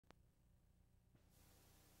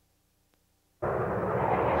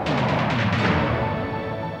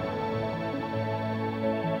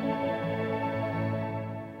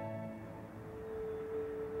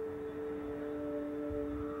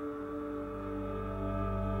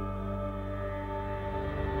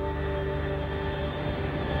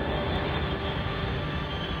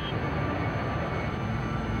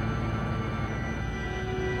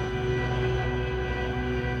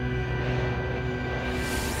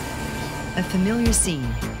A familiar scene.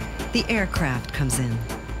 The aircraft comes in.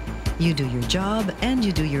 You do your job and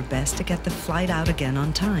you do your best to get the flight out again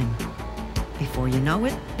on time. Before you know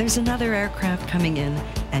it, there's another aircraft coming in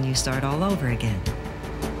and you start all over again.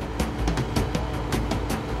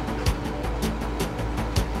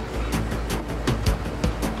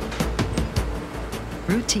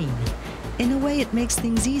 Routine. In a way, it makes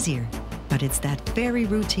things easier, but it's that very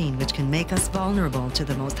routine which can make us vulnerable to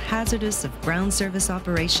the most hazardous of ground service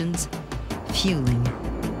operations, fueling.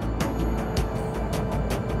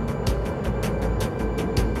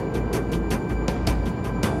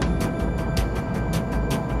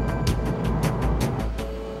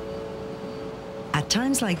 At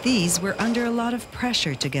times like these, we're under a lot of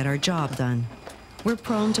pressure to get our job done. We're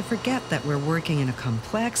prone to forget that we're working in a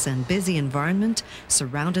complex and busy environment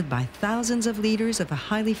surrounded by thousands of liters of a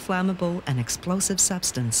highly flammable and explosive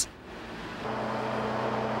substance.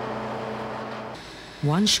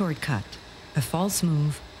 One shortcut, a false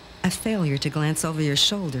move, a failure to glance over your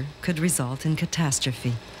shoulder could result in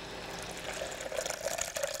catastrophe.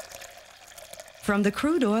 From the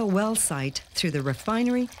crude oil well site through the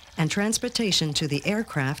refinery and transportation to the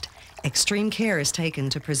aircraft, extreme care is taken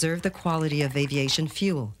to preserve the quality of aviation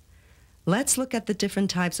fuel. Let's look at the different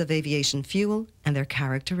types of aviation fuel and their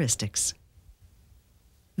characteristics.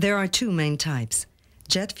 There are two main types: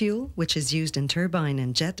 jet fuel, which is used in turbine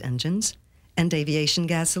and jet engines, and aviation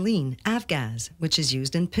gasoline, avgas, which is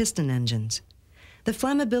used in piston engines. The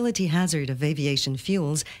flammability hazard of aviation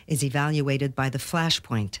fuels is evaluated by the flash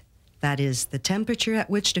point. That is, the temperature at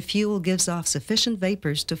which the fuel gives off sufficient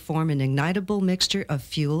vapors to form an ignitable mixture of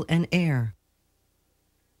fuel and air.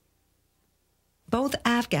 Both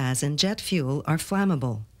avgas and jet fuel are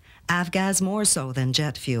flammable, avgas more so than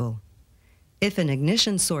jet fuel. If an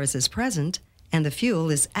ignition source is present and the fuel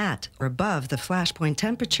is at or above the flash point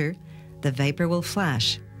temperature, the vapor will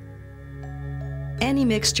flash. Any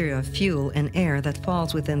mixture of fuel and air that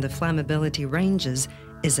falls within the flammability ranges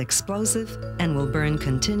is explosive and will burn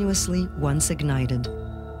continuously once ignited.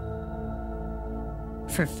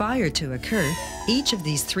 For fire to occur, each of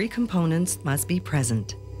these three components must be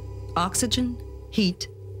present: oxygen, heat,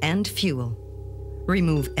 and fuel.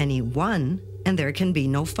 Remove any one, and there can be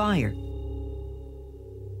no fire.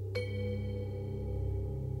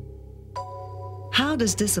 How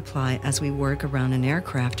does this apply as we work around an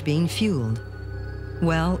aircraft being fueled?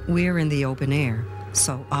 Well, we're in the open air,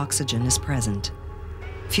 so oxygen is present.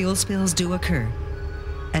 Fuel spills do occur.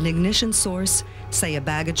 An ignition source, say a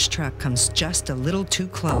baggage truck, comes just a little too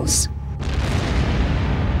close.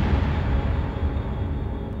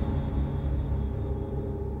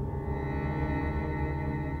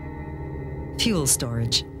 Fuel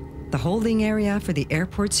storage, the holding area for the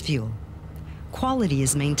airport's fuel. Quality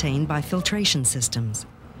is maintained by filtration systems.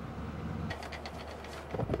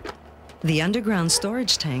 The underground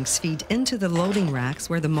storage tanks feed into the loading racks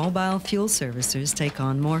where the mobile fuel servicers take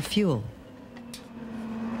on more fuel.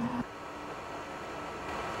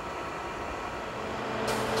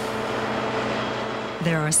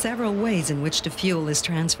 There are several ways in which the fuel is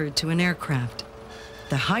transferred to an aircraft.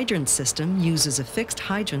 The hydrant system uses a fixed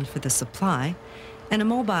hydrant for the supply, and a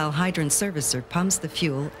mobile hydrant servicer pumps the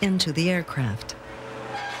fuel into the aircraft.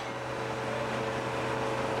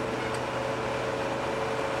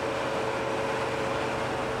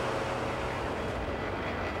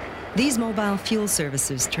 These mobile fuel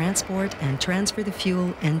services transport and transfer the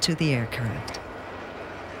fuel into the aircraft.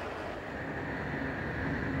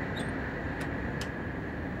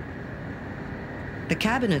 The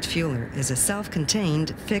cabinet fueler is a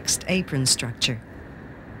self-contained, fixed apron structure.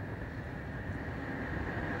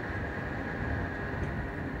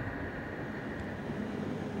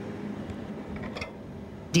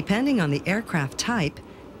 Depending on the aircraft type,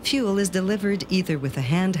 fuel is delivered either with a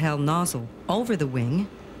handheld nozzle over the wing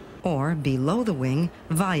or below the wing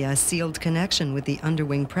via a sealed connection with the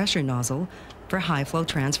underwing pressure nozzle for high-flow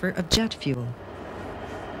transfer of jet fuel.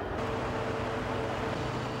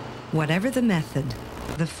 Whatever the method,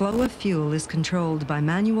 the flow of fuel is controlled by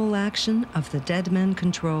manual action of the deadman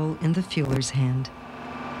control in the fueler's hand.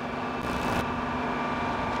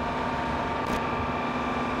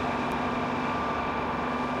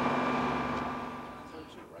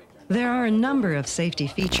 There are a number of safety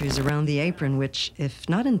features around the apron which, if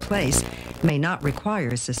not in place, may not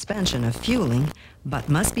require suspension of fueling, but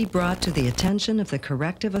must be brought to the attention of the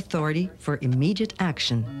corrective authority for immediate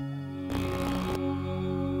action.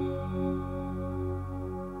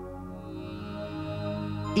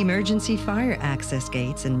 Emergency fire access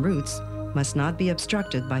gates and routes must not be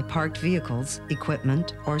obstructed by parked vehicles,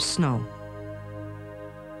 equipment, or snow.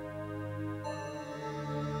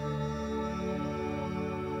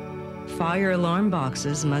 Fire alarm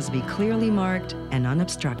boxes must be clearly marked and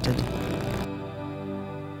unobstructed.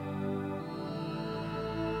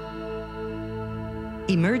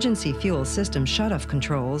 Emergency fuel system shutoff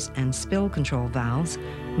controls and spill control valves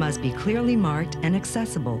must be clearly marked and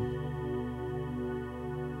accessible.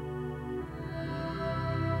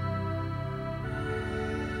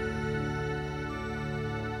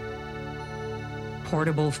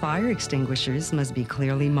 Portable fire extinguishers must be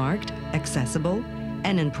clearly marked, accessible,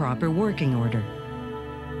 and in proper working order.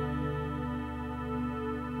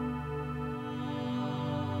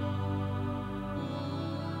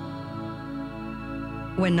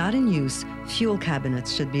 When not in use, fuel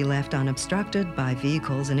cabinets should be left unobstructed by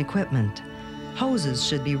vehicles and equipment. Hoses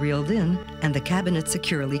should be reeled in and the cabinet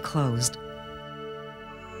securely closed.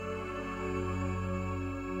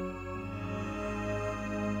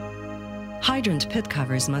 Hydrant pit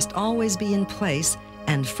covers must always be in place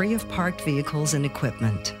and free of parked vehicles and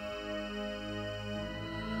equipment.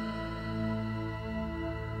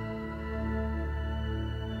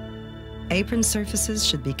 Apron surfaces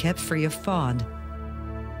should be kept free of FOD.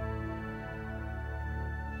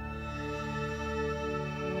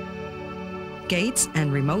 Gates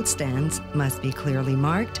and remote stands must be clearly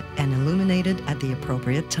marked and illuminated at the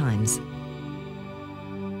appropriate times.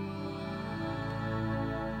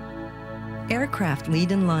 Aircraft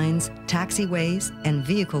lead-in lines, taxiways, and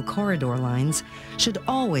vehicle corridor lines should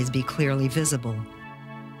always be clearly visible.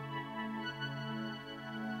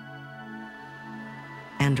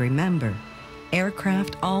 And remember,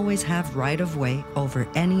 aircraft always have right-of-way over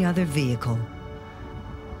any other vehicle.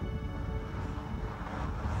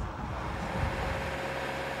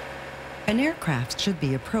 An aircraft should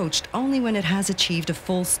be approached only when it has achieved a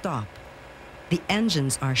full stop. The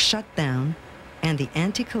engines are shut down and the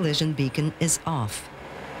anti-collision beacon is off.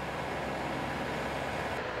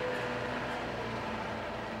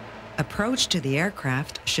 Approach to the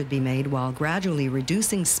aircraft should be made while gradually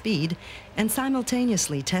reducing speed and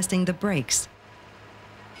simultaneously testing the brakes.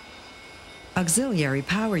 Auxiliary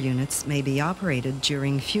power units may be operated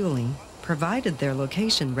during fueling, provided their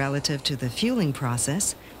location relative to the fueling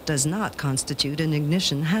process does not constitute an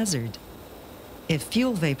ignition hazard. If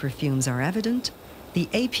fuel vapor fumes are evident, the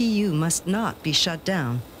APU must not be shut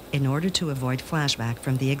down in order to avoid flashback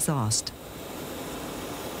from the exhaust.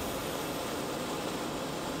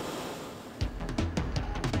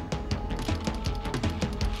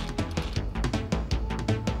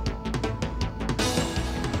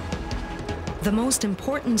 The most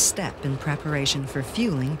important step in preparation for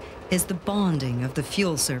fueling is the bonding of the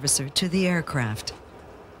fuel servicer to the aircraft.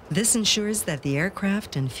 This ensures that the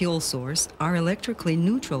aircraft and fuel source are electrically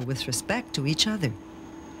neutral with respect to each other.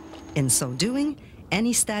 In so doing,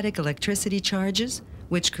 any static electricity charges,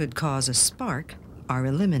 which could cause a spark, are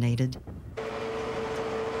eliminated.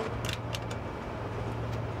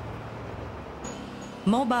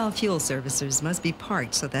 Mobile fuel servicers must be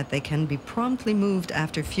parked so that they can be promptly moved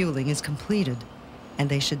after fueling is completed, and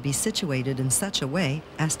they should be situated in such a way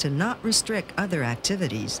as to not restrict other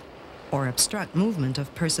activities or obstruct movement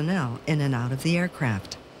of personnel in and out of the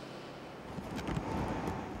aircraft.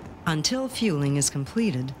 Until fueling is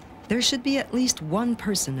completed, there should be at least one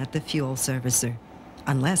person at the fuel servicer,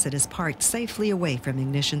 unless it is parked safely away from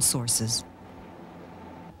ignition sources.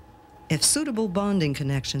 If suitable bonding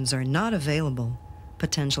connections are not available,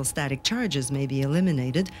 potential static charges may be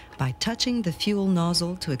eliminated by touching the fuel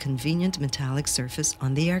nozzle to a convenient metallic surface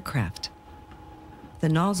on the aircraft. The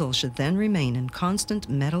nozzle should then remain in constant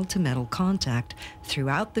metal-to-metal contact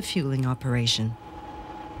throughout the fueling operation.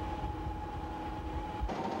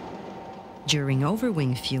 During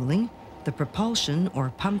overwing fueling, the propulsion or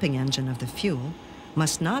pumping engine of the fuel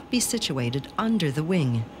must not be situated under the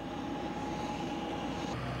wing.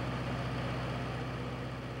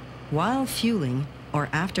 While fueling or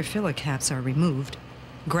after filler caps are removed,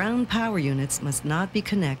 ground power units must not be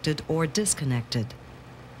connected or disconnected.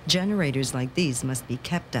 Generators like these must be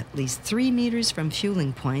kept at least 3 meters from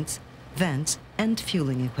fueling points, vents, and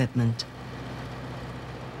fueling equipment.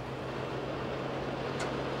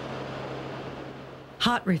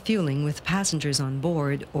 Hot refueling with passengers on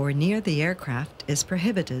board or near the aircraft is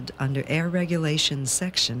prohibited under Air Regulations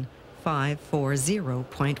Section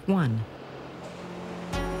 540.1.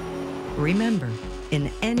 Remember,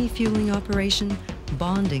 in any fueling operation,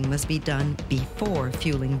 bonding must be done before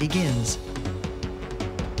fueling begins.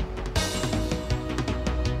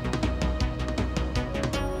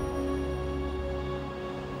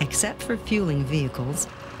 Except for fueling vehicles,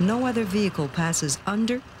 no other vehicle passes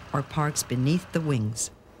under or parks beneath the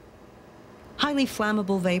wings. Highly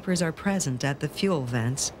flammable vapors are present at the fuel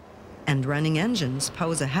vents, and running engines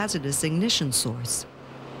pose a hazardous ignition source.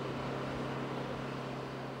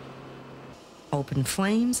 Open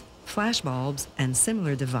flames, flash bulbs, and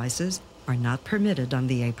similar devices are not permitted on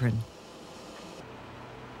the apron.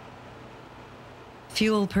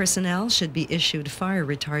 Fuel personnel should be issued fire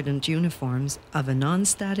retardant uniforms of a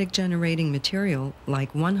non-static generating material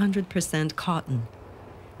like 100% cotton.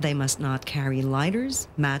 They must not carry lighters,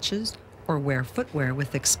 matches, or wear footwear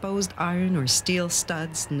with exposed iron or steel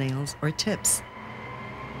studs, nails, or tips.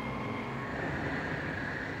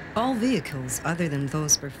 All vehicles other than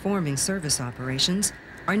those performing service operations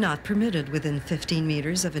are not permitted within 15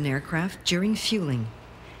 meters of an aircraft during fueling.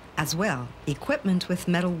 As well, equipment with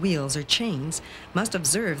metal wheels or chains must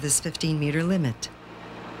observe this 15-meter limit.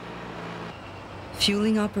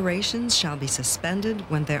 Fueling operations shall be suspended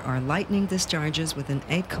when there are lightning discharges within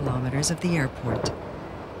 8 kilometers of the airport.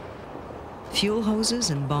 Fuel hoses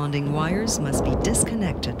and bonding wires must be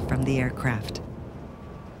disconnected from the aircraft.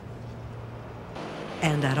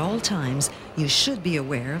 And at all times, you should be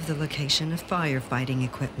aware of the location of firefighting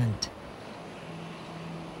equipment.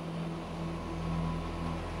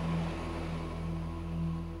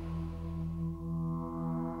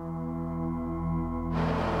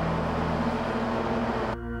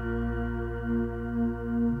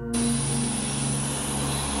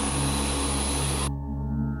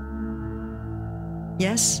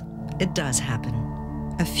 Yes, it does happen.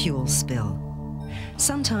 A fuel spill.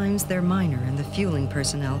 Sometimes they're minor and the fueling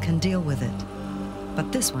personnel can deal with it.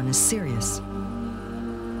 But this one is serious.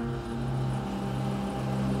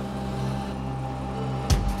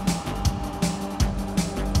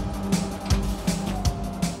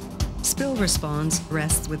 Spill response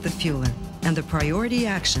rests with the fueler, and the priority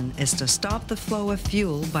action is to stop the flow of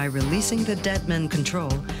fuel by releasing the deadman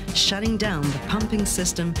control, shutting down the pumping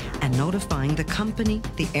system, and notifying the company,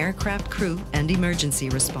 the aircraft crew, and emergency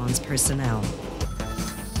response personnel.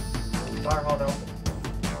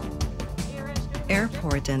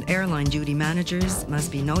 Airport and airline duty managers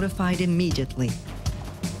must be notified immediately.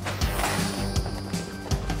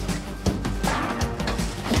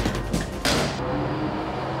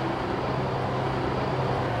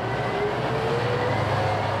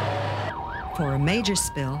 For a major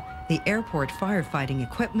spill, the airport firefighting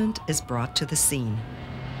equipment is brought to the scene.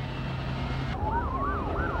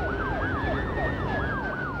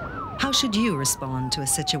 How should you respond to a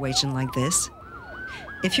situation like this?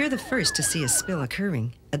 If you're the first to see a spill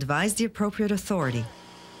occurring, advise the appropriate authority.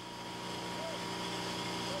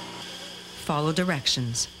 Follow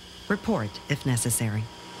directions. Report if necessary.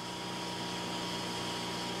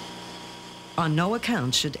 On no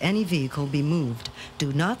account should any vehicle be moved.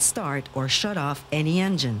 Do not start or shut off any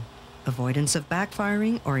engine. Avoidance of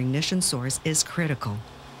backfiring or ignition source is critical.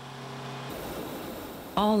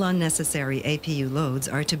 All unnecessary APU loads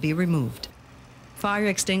are to be removed. Fire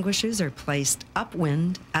extinguishers are placed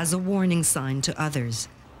upwind as a warning sign to others.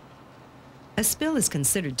 A spill is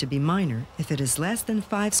considered to be minor if it is less than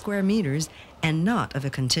 5 square meters and not of a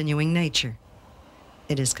continuing nature.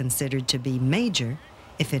 It is considered to be major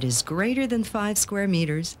if it is greater than 5 square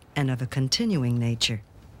meters and of a continuing nature.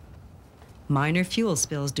 Minor fuel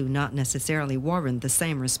spills do not necessarily warrant the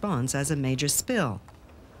same response as a major spill,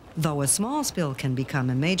 though a small spill can become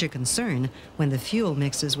a major concern when the fuel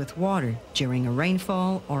mixes with water during a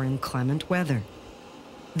rainfall or inclement weather.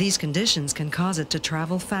 These conditions can cause it to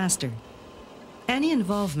travel faster. Any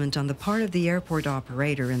involvement on the part of the airport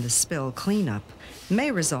operator in the spill cleanup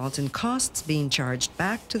may result in costs being charged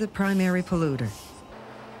back to the primary polluter.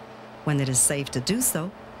 When it is safe to do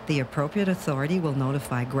so, the appropriate authority will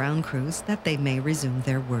notify ground crews that they may resume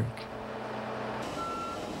their work.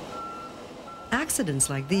 Accidents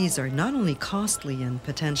like these are not only costly and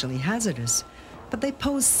potentially hazardous, but they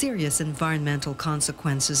pose serious environmental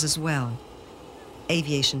consequences as well.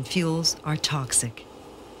 Aviation fuels are toxic.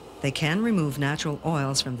 They can remove natural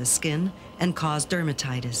oils from the skin and cause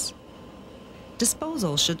dermatitis.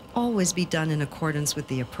 Disposal should always be done in accordance with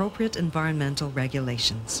the appropriate environmental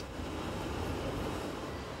regulations.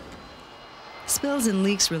 Spills and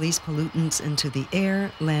leaks release pollutants into the air,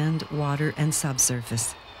 land, water, and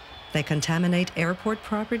subsurface. They contaminate airport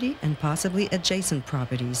property and possibly adjacent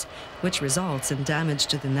properties, which results in damage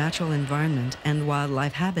to the natural environment and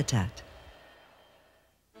wildlife habitat.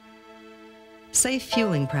 Safe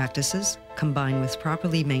fueling practices, combined with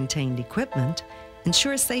properly maintained equipment,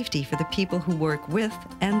 ensure safety for the people who work with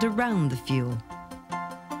and around the fuel.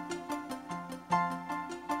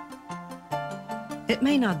 It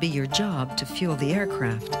may not be your job to fuel the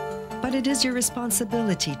aircraft, but it is your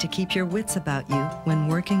responsibility to keep your wits about you when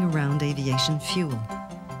working around aviation fuel.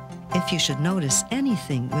 If you should notice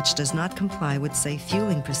anything which does not comply with safe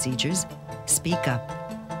fueling procedures, speak up.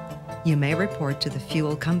 You may report to the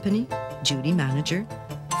fuel company, duty manager,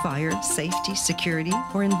 fire, safety, security,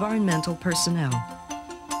 or environmental personnel.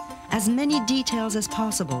 As many details as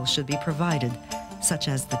possible should be provided, such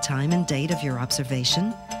as the time and date of your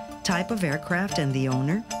observation, type of aircraft and the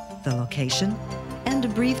owner, the location, and a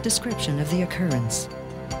brief description of the occurrence.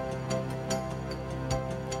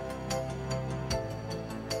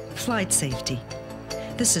 Flight safety.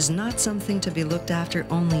 This is not something to be looked after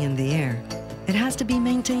only in the air. It has to be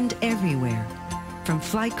maintained everywhere, from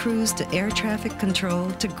flight crews to air traffic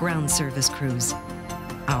control to ground service crews.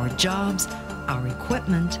 Our jobs, our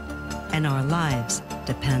equipment, and our lives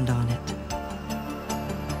depend on it.